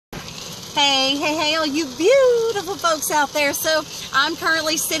Hey, all you beautiful folks out there. So I'm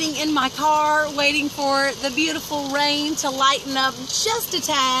currently sitting in my car waiting for the beautiful rain to lighten up just a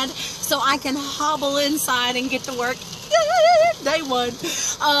tad so I can hobble inside and get to work. Day one.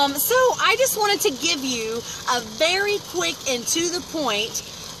 So I just wanted to give you a very quick and to the point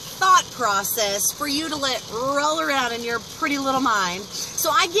thought process for you to let roll around in your pretty little mind. So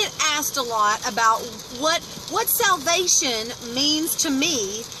I get asked a lot about what salvation means to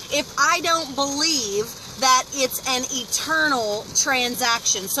me if I don't believe that it's an eternal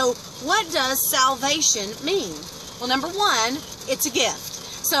transaction. So what does salvation mean? Well, number one, it's a gift.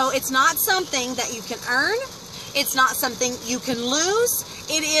 So it's not something that you can earn. It's not something you can lose.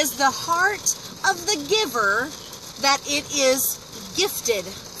 It is the heart of the giver that it is gifted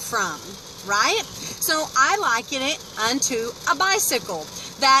from, right? So I liken it unto a bicycle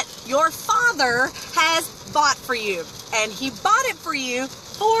that your father has bought for you. And he bought it for you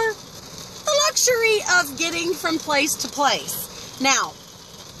for the luxury of getting from place to place. Now,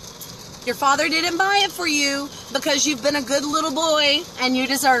 your father didn't buy it for you because you've been a good little boy and you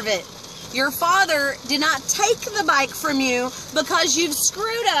deserve it. Your father did not take the bike from you because you've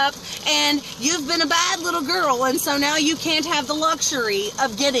screwed up and you've been a bad little girl, and so now you can't have the luxury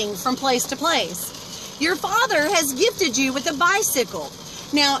of getting from place to place. Your father has gifted you with a bicycle.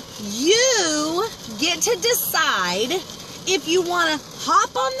 Now, you get to decide if you want to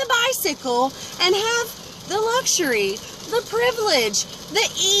hop on the bicycle and have the luxury, the privilege, the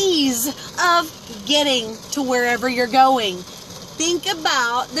ease of getting to wherever you're going. Think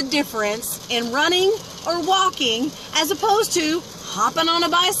about the difference in running or walking as opposed to hopping on a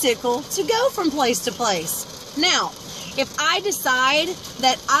bicycle to go from place to place. Now, if I decide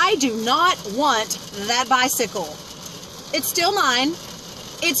that I do not want that bicycle, it's still mine.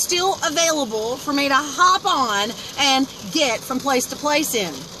 It's still available for me to hop on and get from place to place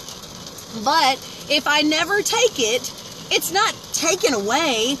in. But if I never take it, it's not taken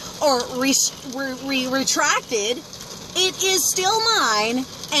away or retracted. It is still mine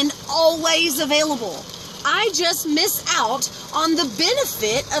and always available. I just miss out on the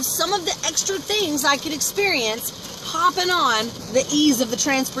benefit of some of the extra things I could experience hopping on the ease of the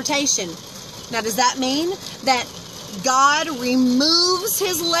transportation. Now, does that mean that God removes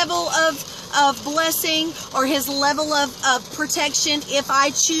his level of blessing or his level of protection if I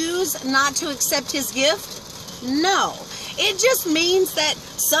choose not to accept his gift? No. It just means that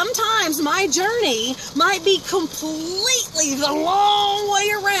sometimes my journey might be completely the long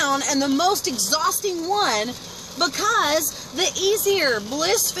way around and the most exhausting one because the easier,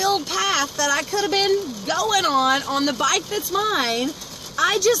 bliss-filled path that I could have been going on the bike that's mine,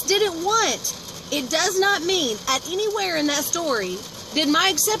 I just didn't want. It does not mean at anywhere in that story did my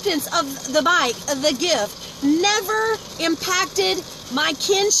acceptance of the bike, of the gift, never impacted my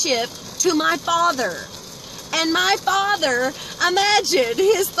kinship to my father. And my father, imagine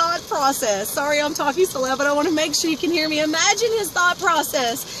his thought process. Sorry I'm talking so loud, but I want to make sure you can hear me. Imagine his thought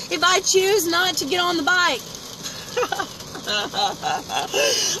process if I choose not to get on the bike.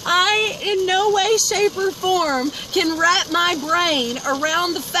 I, in no way, shape, or form, can wrap my brain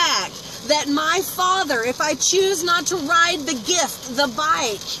around the fact that my father, if I choose not to ride the gift, the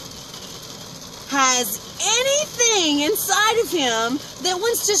bike, has anything inside of him that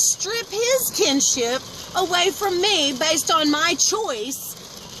wants to strip his kinship away from me based on my choice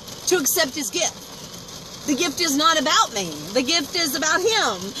to accept his gift. The gift is not about me. The gift is about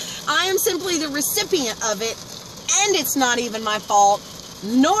him. I am simply the recipient of it, and it's not even my fault,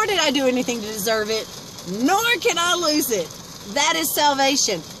 nor did I do anything to deserve it, nor can I lose it. That is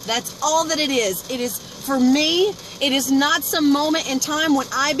salvation. That's all that it is. It is, for me, it is not some moment in time when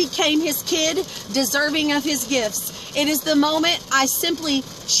I became his kid, deserving of his gifts. It is the moment I simply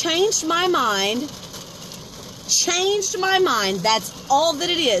changed my mind. That's all that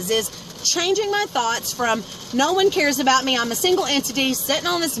it is changing my thoughts from no one cares about me, I'm a single entity sitting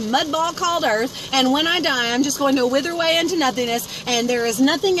on this mud ball called earth, and when I die I'm just going to wither away into nothingness, and there is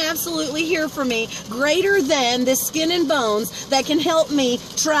nothing absolutely here for me greater than this skin and bones that can help me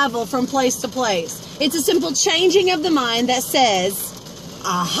travel from place to place. It's a simple changing of the mind that says,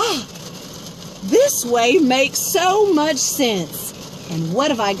 aha, this way makes so much sense. And what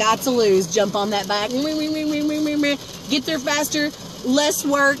have I got to lose? Jump on that bike, get there faster, less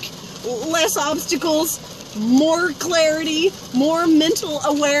work, less obstacles, more clarity, more mental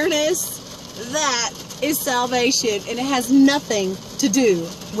awareness. That is salvation, and it has nothing to do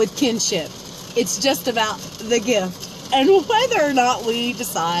with kinship. It's just about the gift and whether or not we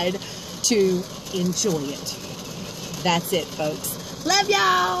decide to enjoy it. That's it, folks. Love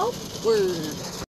y'all. Word.